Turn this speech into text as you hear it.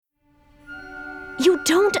You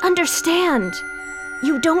don't understand.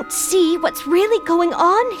 You don't see what's really going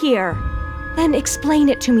on here. Then explain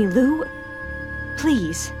it to me, Lou.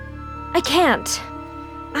 Please. I can't.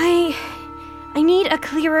 I need a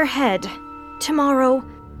clearer head. Tomorrow,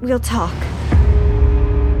 we'll talk.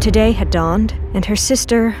 Today had dawned, and her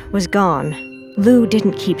sister was gone. Lou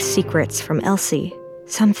didn't keep secrets from Elsie.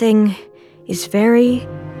 Something is very,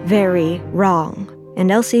 very wrong,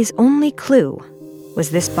 and Elsie's only clue was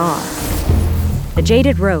this bar. The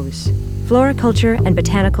Jaded Rose, floriculture and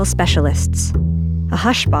botanical specialists. A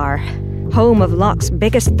hush bar, home of Locke's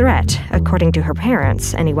biggest threat, according to her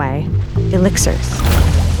parents, anyway, elixirs.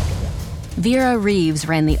 Vera Reeves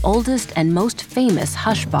ran the oldest and most famous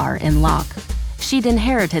hush bar in Locke. She'd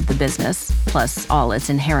inherited the business, plus all its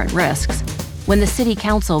inherent risks, when the city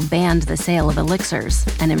council banned the sale of elixirs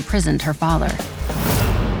and imprisoned her father.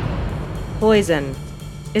 Poison.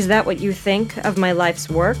 Is that what you think of my life's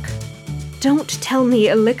work? Don't tell me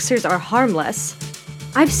elixirs are harmless.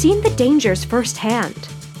 I've seen the dangers firsthand.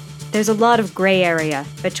 There's a lot of gray area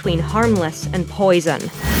between harmless and poison.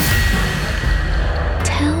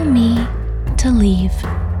 Tell me to leave.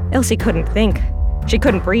 Elsie couldn't think. She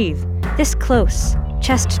couldn't breathe. This close,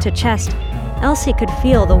 chest to chest, Elsie could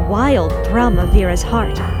feel the wild thrum of Vera's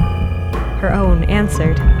heart. Her own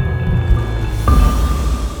answered.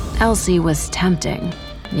 Elsie was tempting,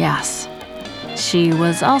 yes. She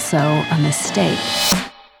was also a mistake.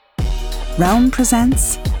 Realm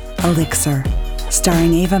presents Elixir,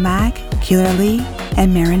 starring Ava Mag, Keeler Lee,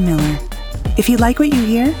 and Marin Miller. If you like what you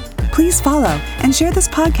hear, please follow and share this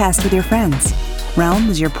podcast with your friends. Realm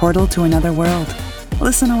is your portal to another world.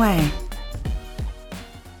 Listen away.